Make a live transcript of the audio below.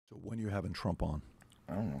So when you having Trump on?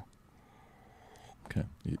 I don't know. Okay.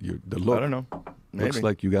 The look. I don't know. Maybe. Looks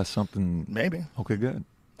like you got something. Maybe. Okay, good.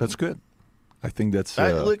 That's good. I think that's.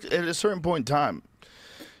 Look, at a certain point in time,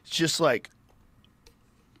 it's just like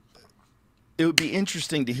it would be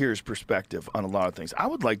interesting to hear his perspective on a lot of things. I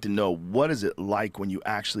would like to know, what is it like when you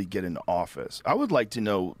actually get into office? I would like to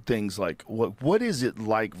know things like what is it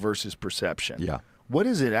like versus perception? Yeah. What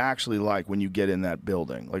is it actually like when you get in that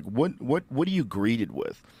building? Like what are you greeted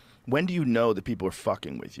with? When do you know that people are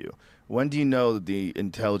fucking with you? When do you know that the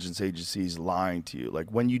intelligence agency is lying to you?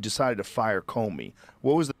 Like when you decided to fire Comey,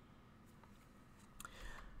 what was the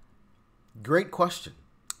Great question.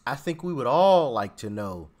 I think we would all like to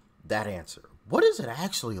know that answer. What is it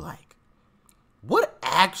actually like? What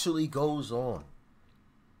actually goes on?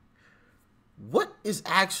 What is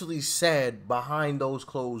actually said behind those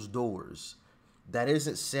closed doors that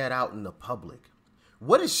isn't said out in the public?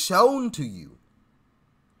 What is shown to you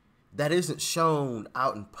that isn't shown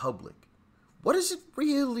out in public? What is it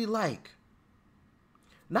really like?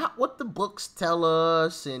 Not what the books tell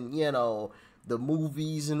us and, the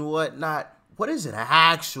movies and whatnot. What is it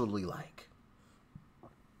actually like?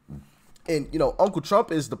 And, Uncle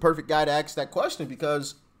Trump is the perfect guy to ask that question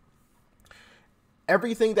because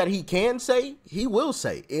everything that he can say, he will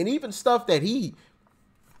say. And even stuff that he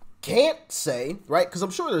can't say, right? Because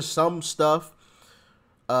I'm sure there's some stuff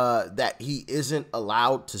that he isn't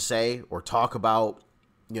allowed to say or talk about,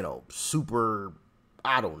 super,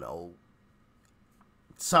 I don't know,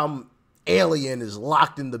 some alien is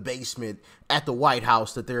locked in the basement at the White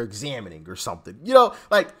House that they're examining or something,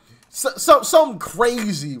 like some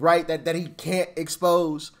crazy, right, that he can't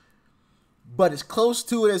expose, but as close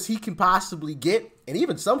to it as he can possibly get, and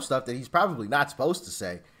even some stuff that he's probably not supposed to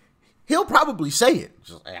say, he'll probably say it.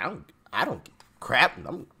 Just, hey, I don't give crap.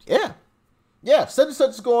 Such and such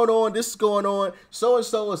is going on. This is going on. So and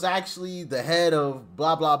so is actually the head of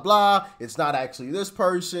blah blah blah. It's not actually this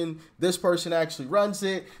person. This person actually runs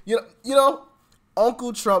it.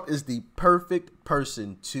 Uncle Trump is the perfect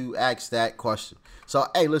person to ask that question. So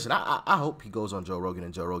hey, listen, I hope he goes on Joe Rogan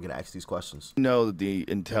and Joe Rogan asks these questions. You know that the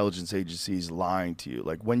intelligence agency is lying to you?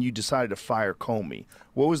 Like when you decided to fire Comey,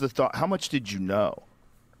 what was the thought? How much did you know?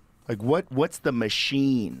 Like what's the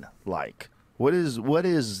machine like? What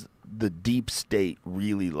is the deep state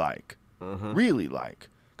really like? Mm-hmm. Really like?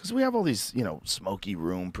 Because we have all these, smoky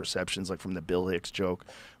room perceptions, like from the Bill Hicks joke,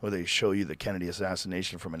 where they show you the Kennedy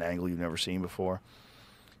assassination from an angle you've never seen before.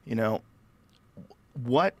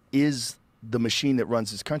 What is the machine that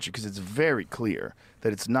runs this country? Because it's very clear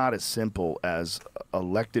that it's not as simple as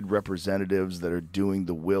elected representatives that are doing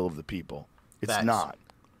the will of the people. It's Facts. not.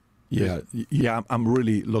 Yeah. I'm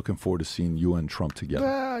really looking forward to seeing you and Trump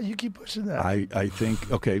together. You keep pushing that. I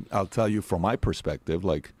think, okay, I'll tell you from my perspective,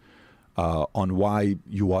 like, on why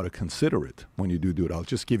you ought to consider it when you do it. I'll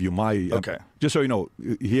just give you my, Okay. Just so you know,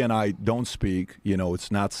 he and I don't speak,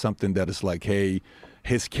 it's not something that is like, hey,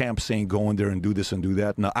 his camp saying go in there and do this and do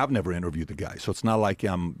that. No, I've never interviewed the guy, so it's not like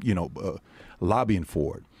I'm, lobbying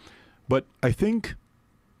for it. But I think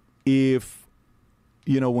if,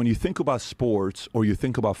 when you think about sports or you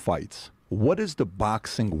think about fights, what is the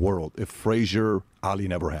boxing world if Frazier Ali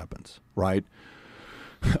never happens, right?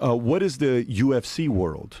 What is the UFC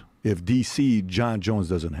world if DC John Jones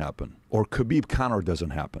doesn't happen or Khabib Conor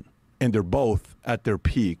doesn't happen? And they're both at their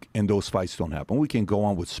peak and those fights don't happen. We can go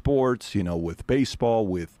on with sports, with baseball,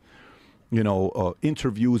 with,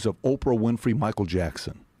 interviews of Oprah Winfrey, Michael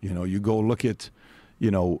Jackson. You go look at,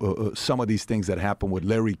 some of these things that happen with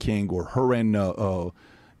Larry King or her and, a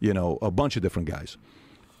bunch of different guys.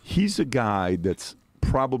 He's a guy that's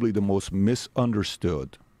probably the most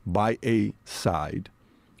misunderstood by a side.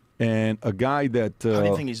 And a guy that How do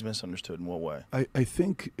you think he's misunderstood? In what way? I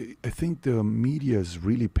think the media has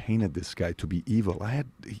really painted this guy to be evil. I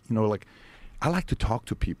like to talk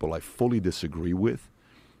to people I fully disagree with,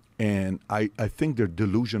 and I think they're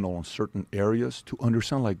delusional in certain areas to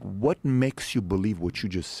understand like what makes you believe what you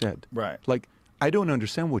just said. Right. Like I don't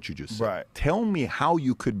understand what you just said. Right. Tell me how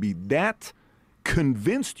you could be that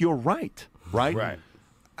convinced you're right. Right. Right.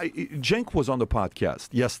 Cenk was on the podcast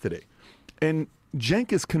yesterday, and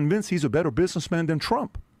Cenk is convinced he's a better businessman than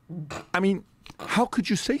Trump. I mean, how could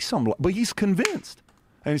you say something? But he's convinced.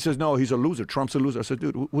 And he says, no, he's a loser. Trump's a loser. I said,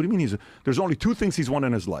 dude, what do you mean there's only two things he's won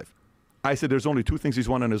in his life? I said, there's only two things he's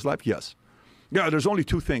won in his life? Yes. Yeah, there's only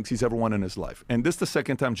two things he's ever won in his life. And this is the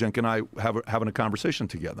second time Cenk and I having a conversation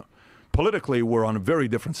together. Politically, we're on very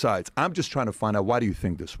different sides. I'm just trying to find out, why do you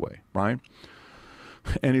think this way, right?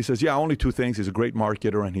 And he says, yeah, only two things. He's a great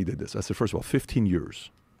marketer, and he did this. I said, first of all, 15 years.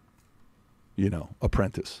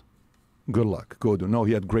 Apprentice. Good luck. Go do. No,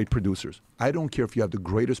 he had great producers. I don't care if you have the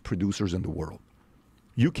greatest producers in the world.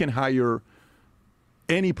 You can hire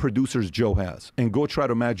any producers Joe has and go try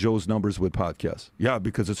to match Joe's numbers with podcasts. Yeah,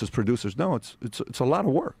 because it's his producers. No, it's a lot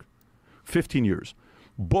of work. 15 years.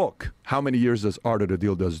 Book, how many years does Art of the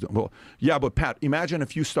Deal does? Well, yeah, but Pat, imagine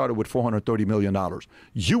if you started with $430 million.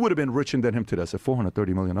 You would have been richer than him today. I said, $430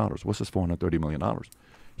 million. What's this $430 million?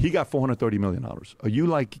 He got $430 million. Are you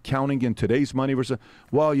like counting in today's money versus,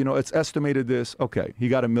 well, you know, it's estimated this. Okay, he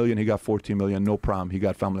got $1 million, he got $14 million, no problem. He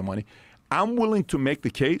got family money. I'm willing to make the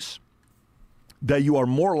case that you are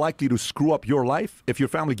more likely to screw up your life if your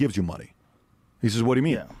family gives you money. He says, what do you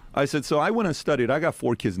mean? Yeah. I said, so I went and studied. I got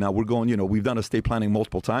 4 kids now. We're going, you know, we've done estate planning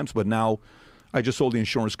multiple times, but now I just sold the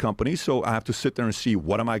insurance company, so I have to sit there and see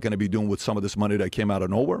what am I going to be doing with some of this money that came out of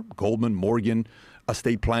nowhere? Goldman, Morgan,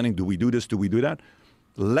 estate planning. Do we do this? Do we do that?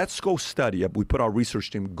 Let's go study it. We put our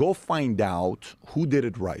research team. Go find out who did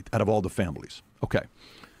it right out of all the families. Okay.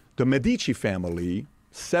 The Medici family,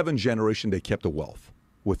 7 generations, they kept the wealth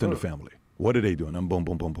within the family. What are they doing? And boom,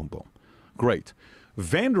 boom, boom, boom, boom. Great.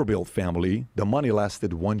 Vanderbilt family, the money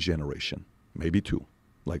lasted 1 generation, maybe 2.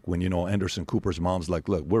 Like when, you know, Anderson Cooper's mom's like,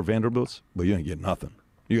 look, we're Vanderbilts, but you ain't get nothing.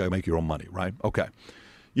 You got to make your own money, right? Okay.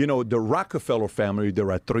 You know, the Rockefeller family,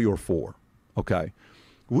 they're at 3 or 4. Okay.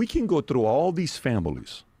 We can go through all these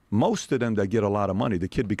families. Most of them that get a lot of money, the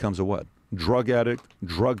kid becomes a what? Drug addict,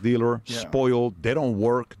 drug dealer, spoiled. They don't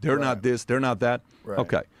work. They're not this. They're not that. Right.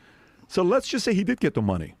 Okay. So let's just say he did get the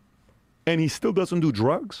money and he still doesn't do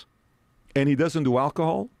drugs and he doesn't do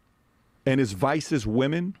alcohol and his vice is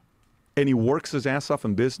women and he works his ass off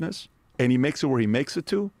in business and he makes it where he makes it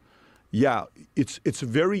to. Yeah, it's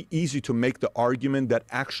very easy to make the argument that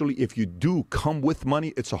actually if you do come with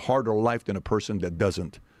money, it's a harder life than a person that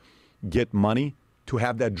doesn't get money, to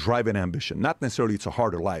have that drive and ambition. Not necessarily it's a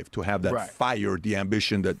harder life, to have that fire, the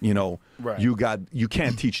ambition that, you know, you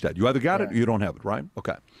can't teach that. You either got it or you don't have it, right?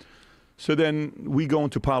 Okay. So then we go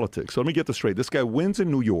into politics. So let me get this straight. This guy wins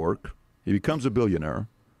in New York. He becomes a billionaire.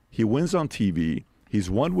 He wins on TV. He's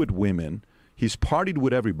won with women. He's partied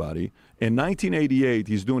with everybody. In 1988,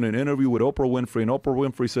 he's doing an interview with Oprah Winfrey, and Oprah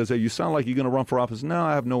Winfrey says, hey, you sound like you're going to run for office. No,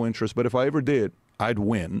 I have no interest, but if I ever did, I'd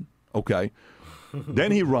win. Okay.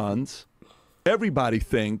 Then he runs. Everybody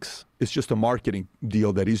thinks it's just a marketing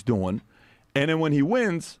deal that he's doing. And then when he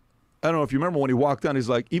wins, I don't know if you remember when he walked down, he's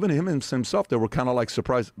like, even him himself, they were kind of like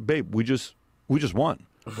surprised. Babe, we just won.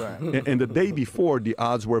 Right. And the day before, the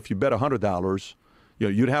odds were if you bet $100, you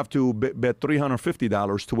know, you'd have to bet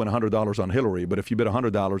 $350 to win $100 on Hillary. But if you bet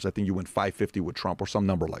 $100, I think you win $550 with Trump or some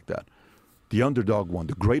number like that. The underdog won,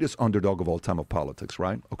 the greatest underdog of all time of politics,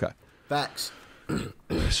 right? Okay. Facts.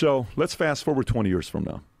 So let's fast forward 20 years from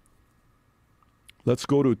now. Let's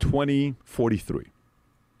go to 2043.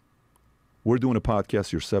 We're doing a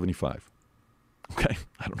podcast. You're 75. Okay.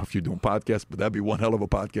 I don't know if you're doing podcasts, but that'd be one hell of a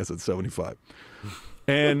podcast at 75.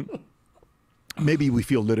 And maybe we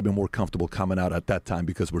feel a little bit more comfortable coming out at that time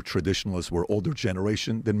because we're traditionalists, we're older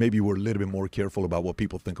generation. Then maybe we're a little bit more careful about what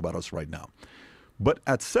people think about us right now. But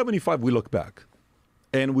at 75, we look back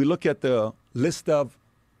and we look at the list of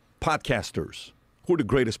podcasters. Who are the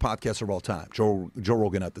greatest podcasters of all time? Joe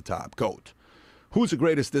Rogan at the top, GOAT. Who's the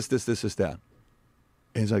greatest this, that?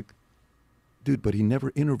 And he's like, dude, but he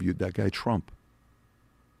never interviewed that guy Trump.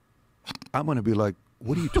 I'm going to be like,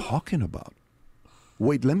 what are you talking about?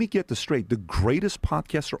 Wait, let me get this straight. The greatest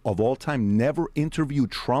podcaster of all time never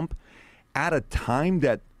interviewed Trump at a time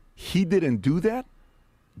that he didn't do that?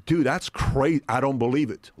 Dude, that's crazy. I don't believe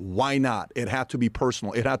it. Why not? It had to be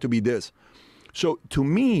personal. It had to be this. So to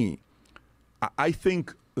me, I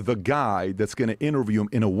think the guy that's going to interview him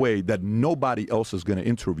in a way that nobody else is going to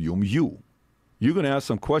interview him, you're going to ask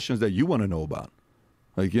some questions that you want to know about.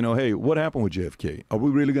 Like, you know, hey, what happened with JFK? Are we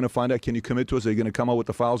really going to find out? Can you commit to us? Are you going to come out with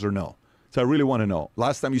the files or no? So I really want to know.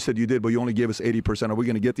 Last time you said you did, but you only gave us 80%. Are we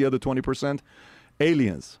going to get the other 20%?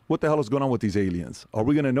 Aliens. What the hell is going on with these aliens? Are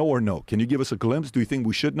we going to know or no? Can you give us a glimpse? Do you think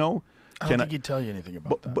we should know? I don't think he'd tell you anything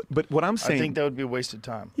about that. But what I'm saying... I think that would be a waste of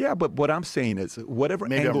time. Yeah, but what I'm saying is whatever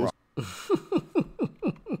Maybe angles...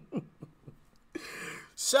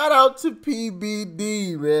 Shout out to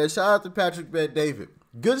PBD, man. Shout out to Patrick Bet-David.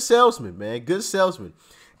 Good salesman, man. Good salesman.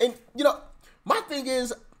 And, you know, my thing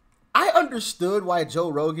is, I understood why Joe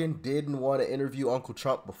Rogan didn't want to interview Uncle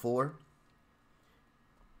Trump before.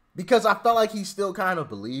 Because I felt like he still kind of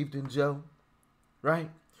believed in Joe, right?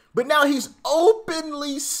 But now he's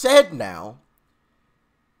openly said now,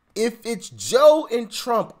 if it's Joe and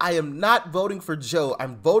Trump, I am not voting for Joe.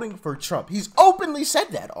 I'm voting for Trump. He's openly said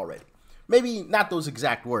that already. Maybe not those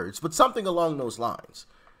exact words, but something along those lines.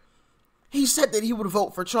 He said that he would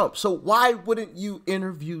vote for Trump. So why wouldn't you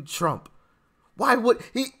interview Trump? Why would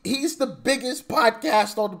he's the biggest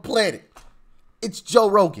podcast on the planet. It's Joe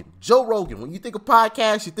Rogan. Joe Rogan. When you think of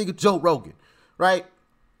podcasts, you think of Joe Rogan, right?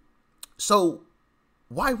 So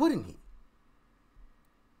why wouldn't he?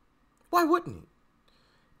 Why wouldn't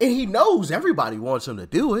he? And he knows everybody wants him to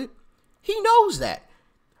do it. He knows that.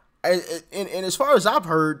 And as far as I've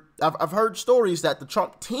heard stories that the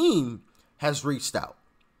Trump team has reached out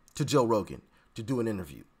to Joe Rogan to do an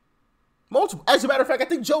interview. Multiple. As a matter of fact, I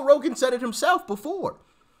think Joe Rogan said it himself before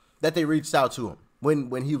that they reached out to him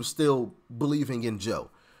when he was still believing in Joe.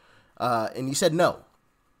 And he said no.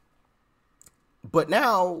 But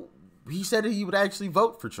now he said that he would actually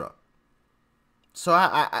vote for Trump. So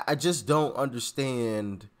I just don't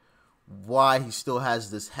understand why he still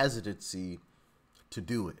has this hesitancy to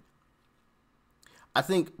do it. I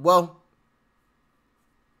think, well,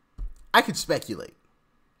 I could speculate.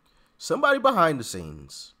 Somebody behind the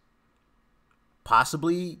scenes,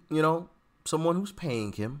 possibly, someone who's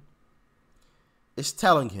paying him, is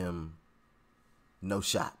telling him, no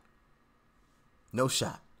shot. No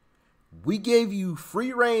shot. We gave you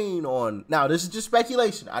free reign on... Now, this is just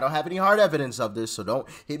speculation. I don't have any hard evidence of this, so don't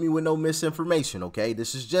hit me with no misinformation, okay?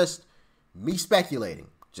 This is just me speculating.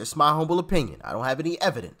 Just my humble opinion. I don't have any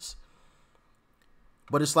evidence.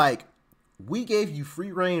 But it's like, we gave you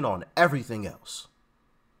free reign on everything else.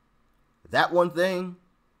 That one thing,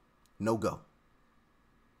 no go.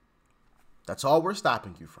 That's all we're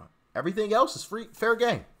stopping you from. Everything else is free, fair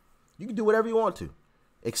game. You can do whatever you want to,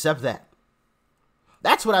 except that.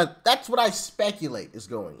 That's what I speculate is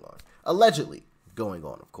going on. Allegedly going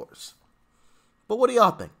on, of course. But what do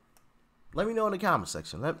y'all think? Let me know in the comment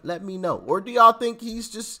section. Let me know. Or do y'all think he's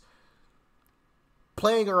just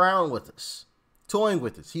playing around with us, toying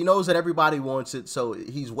with us? He knows that everybody wants it, so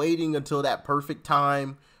he's waiting until that perfect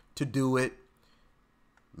time to do it.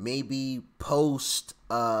 Maybe post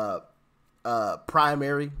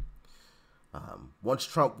primary. Once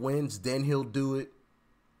Trump wins, then he'll do it.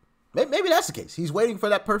 Maybe that's the case. He's waiting for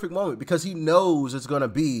that perfect moment because he knows it's going to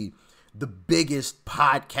be the biggest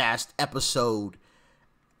podcast episode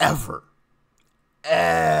ever.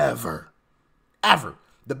 Ever.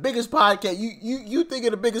 The biggest podcast. You think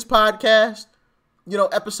of the biggest podcast,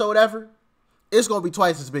 episode ever? It's going to be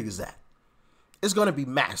twice as big as that. It's going to be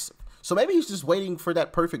massive. So maybe he's just waiting for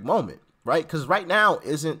that perfect moment, right? Because right now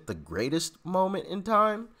isn't the greatest moment in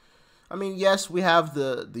time. I mean, yes, we have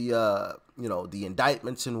the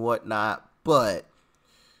indictments and whatnot, but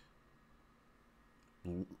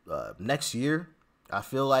next year, I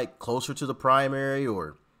feel like closer to the primary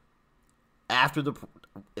or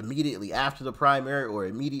immediately after the primary or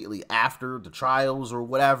immediately after the trials or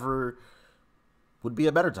whatever would be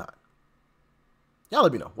a better time. Y'all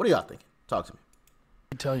let me know. What are y'all thinking? Talk to me.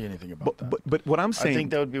 I can't tell you anything about that. But what I'm saying, I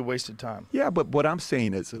think that would be a waste of time. Yeah, but what I'm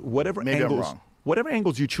saying is whatever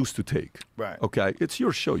angles you choose to take. Right. Okay, it's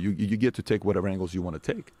your show. You get to take whatever angles you want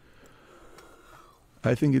to take.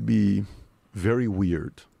 I think it'd be very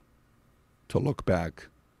weird to look back.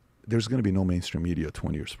 There's going to be no mainstream media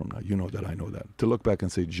 20 years from now. You know that. I know that. To look back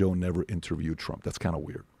and say Joe never interviewed Trump, that's kind of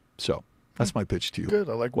weird. So that's my pitch to you. Good.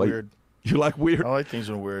 I like weird. You like weird? I like things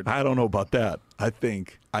that are weird. I don't know about that. I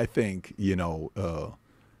think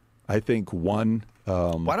one.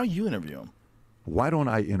 Why don't you interview him? Why don't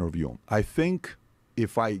I interview him? I think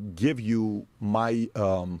if I give you my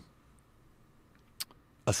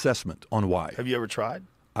assessment on why. Have you ever tried?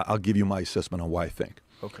 I'll give you my assessment on why I think.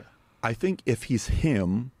 Okay. I think if he's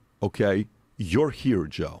him, okay, you're here,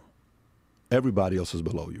 Joe. Everybody else is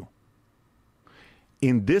below you.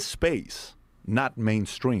 In this space, not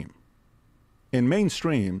mainstream. In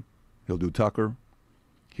mainstream, he'll do Tucker.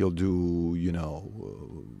 He'll do,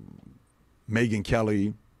 Megyn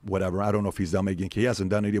Kelly, whatever. I don't know if he's done Megyn Kelly. He hasn't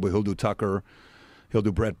done it yet, but he'll do Tucker. He'll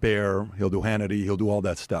do Bret Baier. He'll do Hannity. He'll do all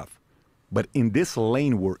that stuff. But in this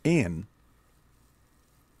lane we're in,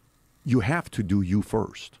 you have to do you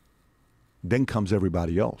first. Then comes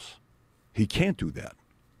everybody else. He can't do that.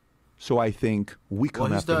 So I think we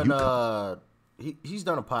come after you. He's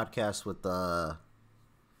done a podcast with I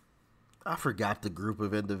forgot the group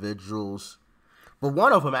of individuals, but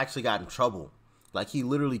one of them actually got in trouble. Like he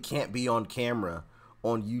literally can't be on camera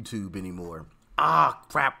on YouTube anymore. Ah,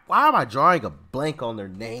 crap. Why am I drawing a blank on their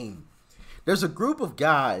name? There's a group of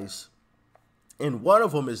guys, and one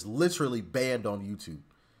of them is literally banned on YouTube.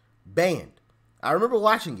 Banned. I remember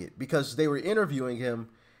watching it because they were interviewing him,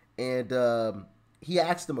 and he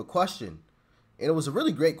asked them a question, and it was a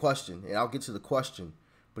really great question, and I'll get to the question.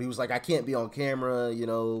 But he was like, I can't be on camera,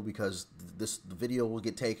 because the video will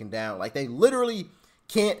get taken down. Like, they literally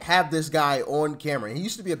can't have this guy on camera. He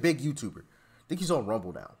used to be a big YouTuber. I think he's on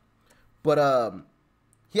Rumble now. But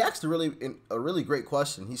he asked a really great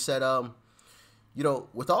question. He said, you know,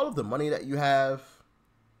 with all of the money that you have,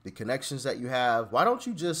 the connections that you have, why don't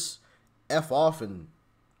you just F off and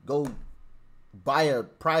go buy a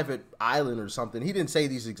private island or something? He didn't say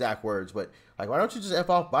these exact words, but like, why don't you just F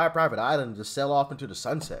off, buy a private island and just sail off into the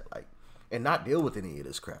sunset, like, and not deal with any of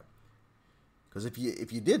this crap? Because if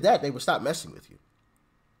you did that, they would stop messing with you.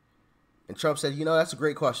 And Trump said, you know, that's a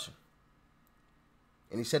great question.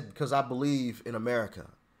 And he said, because I believe in America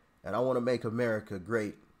and I want to make America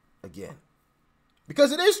great again.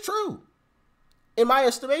 Because it is true, in my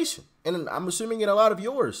estimation. And I'm assuming in a lot of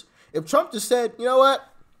yours. If Trump just said, you know what?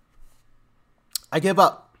 I give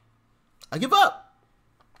up. I give up.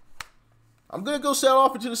 I'm going to go sail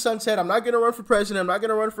off into the sunset. I'm not going to run for president. I'm not going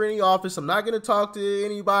to run for any office. I'm not going to talk to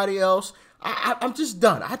anybody else. I'm just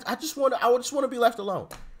done. I just want to be left alone.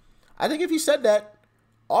 I think if he said that,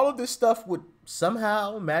 all of this stuff would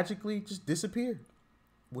somehow magically just disappear,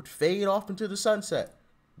 would fade off into the sunset,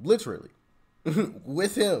 literally,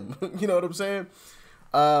 with him. You know what I'm saying?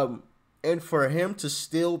 And for him to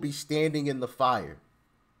still be standing in the fire,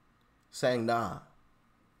 saying, nah,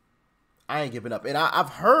 I ain't giving up. And I've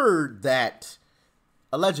heard that,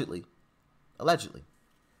 allegedly,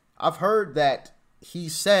 I've heard that he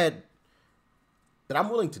said that I'm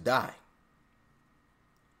willing to die.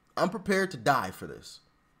 I'm prepared to die for this.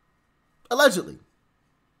 Allegedly.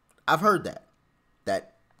 I've heard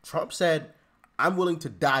that Trump said, I'm willing to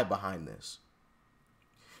die behind this.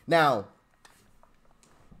 Now,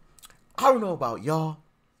 I don't know about y'all,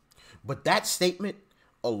 but that statement,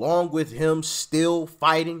 along with him still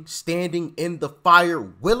fighting, standing in the fire,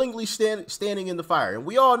 willingly standing in the fire, and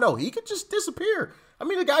we all know he could just disappear. I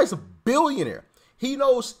mean, the guy's a billionaire. He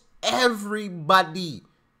knows everybody.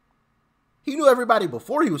 He knew everybody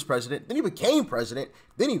before he was president. Then he became president.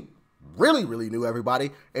 Then he really, really knew everybody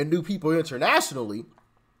and knew people internationally.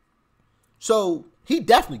 So he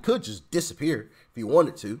definitely could just disappear if he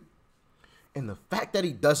wanted to. And the fact that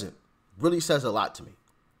he doesn't really says a lot to me.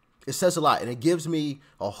 It says a lot, and it gives me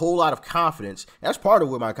a whole lot of confidence. That's part of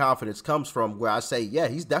where my confidence comes from, where I say, yeah,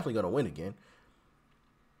 he's definitely going to win again.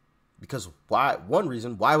 Because one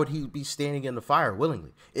reason, why would he be standing in the fire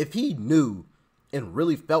willingly? If he knew and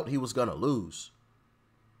really felt he was going to lose,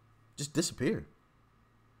 just disappear.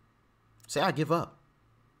 Say, I give up.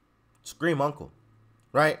 Scream uncle.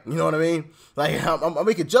 Right? You know what I mean? Like, I'm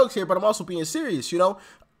making jokes here, but I'm also being serious, you know?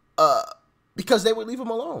 Because they would leave him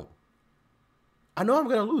alone. I know I'm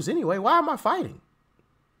going to lose anyway. Why am I fighting?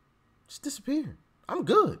 Just disappear. I'm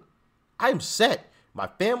good. I'm set. My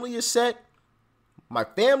family is set. My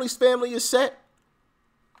family's family is set.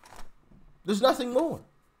 There's nothing more.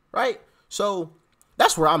 Right? So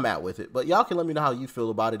that's where I'm at with it. But y'all can let me know how you feel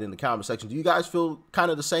about it in the comment section. Do you guys feel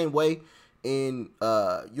kind of the same way in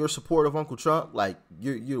your support of Uncle Trump? Like,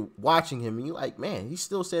 you're watching him and you're like, man, he's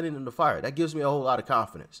still standing in the fire. That gives me a whole lot of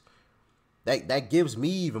confidence. That gives me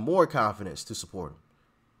even more confidence to support him.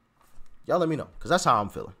 Y'all let me know, because that's how I'm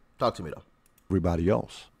feeling. Talk to me, though. Everybody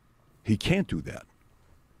else. He can't do that.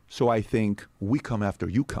 So I think we come after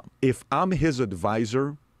you come. If I'm his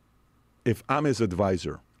advisor,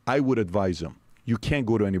 I would advise him, you can't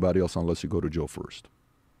go to anybody else unless you go to Joe first.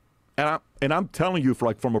 And I'm telling you,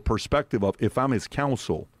 from a perspective of, if I'm his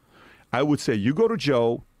counsel, I would say you go to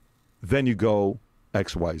Joe, then you go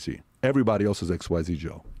XYZ. Everybody else is XYZ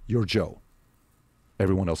Joe. You're Joe.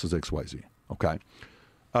 Everyone else is XYZ. Okay?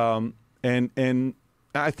 And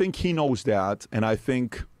I think he knows that, and I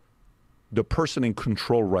think the person in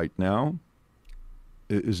control right now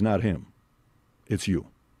is not him. It's you.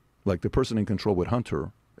 Like, the person in control with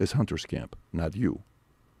Hunter is Hunter's camp, not you.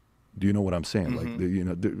 Do you know what I'm saying?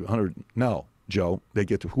 Mm-hmm. Like, Hunter, no, Joe,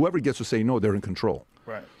 whoever gets to say no, they're in control.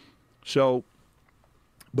 Right. So,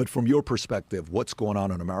 but from your perspective, what's going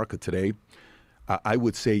on in America today, I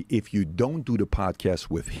would say if you don't do the podcast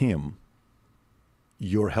with him,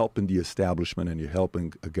 you're helping the establishment and you're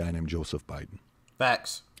helping a guy named Joseph Biden.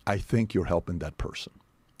 Facts. I think you're helping that person.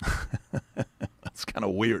 That's kind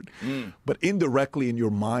of weird. But indirectly in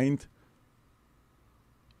your mind,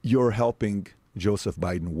 you're helping Joseph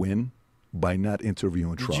Biden win by not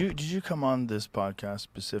interviewing Trump. Did you come on this podcast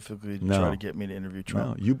specifically to try to get me to interview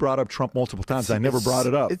Trump? No, you brought up Trump multiple times. I never brought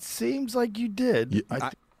it up. It seems like you did.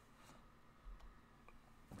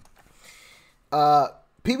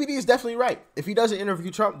 PBD is definitely right. If he doesn't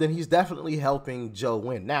interview Trump, then he's definitely helping Joe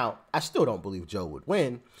win. Now, I still don't believe Joe would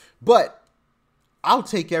win, but I'll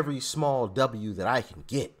take every small W that I can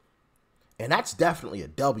get. And that's definitely a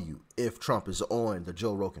W if Trump is on the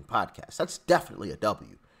Joe Rogan podcast. That's definitely a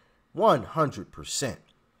W. 100%.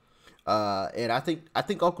 And I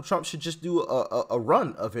think Uncle Trump should just do a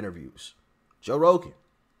run of interviews. Joe Rogan,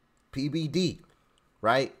 PBD,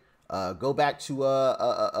 right? Go back to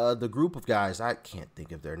the group of guys. I can't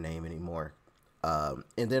think of their name anymore. And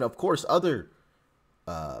then, of course, other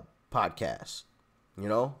podcasts, you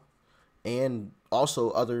know, and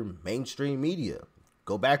also other mainstream media.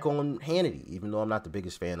 Go back on Hannity, even though I'm not the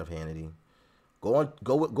biggest fan of Hannity. Go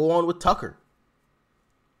on with Tucker.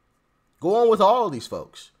 Go on with all of these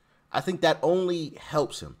folks. I think that only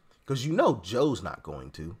helps him because you know Joe's not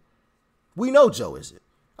going to. We know Joe isn't.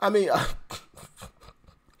 I mean, I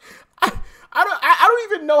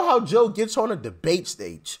don't even know how Joe gets on a debate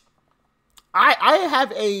stage.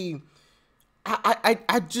 I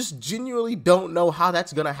just genuinely don't know how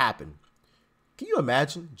that's gonna happen. Can you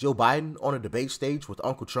imagine Joe Biden on a debate stage with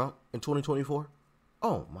Uncle Trump in 2024?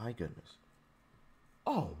 Oh my goodness.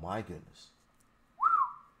 Oh my goodness.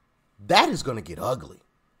 That is gonna get ugly.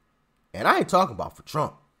 And I ain't talking about for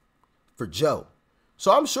Trump, for Joe.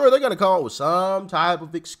 So I'm sure they're going to come up with some type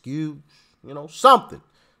of excuse, you know, something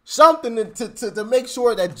to make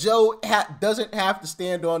sure that Joe doesn't have to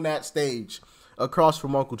stand on that stage across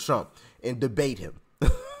from Uncle Trump and debate him.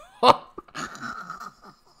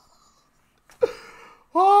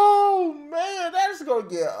 Oh, man, that's going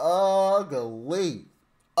to get ugly.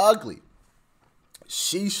 Ugly.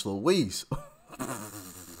 Sheesh Louise.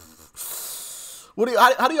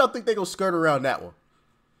 How do y'all think they gonna skirt around that one?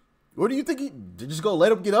 What do you think? They're just gonna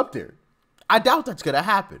let him get up there? I doubt that's gonna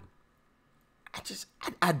happen.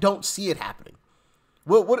 I don't see it happening.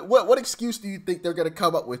 What excuse do you think they're gonna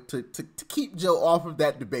come up with to keep Joe off of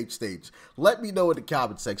that debate stage? Let me know in the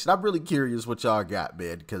comment section. I'm really curious what y'all got,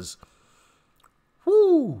 man, because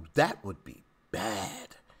whoo, that would be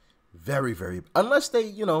bad. Very, very. Unless they,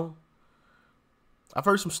 you know. I've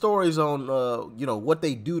heard some stories on, you know, what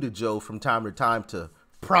they do to Joe from time to time to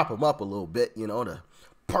prop him up a little bit, you know, to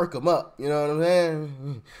perk him up. You know what I'm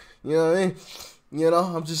saying? You know what I mean? You know,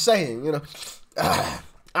 I'm just saying, you know.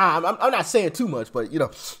 I'm not saying too much, but, you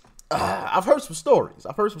know, I've heard some stories.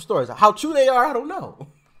 How true they are, I don't know.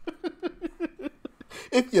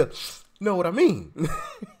 If you know what I mean.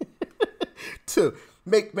 To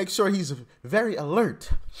make sure he's very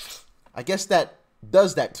alert. I guess that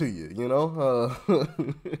does that to you, you know?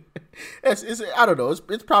 I don't know.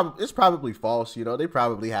 It's probably false, you know. They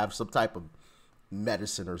probably have some type of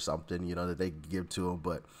medicine or something, you know, that they give to him.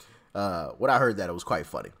 But when I heard that, it was quite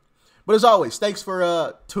funny. But as always, thanks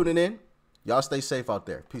for tuning in. Y'all stay safe out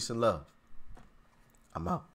there. Peace and love. I'm out.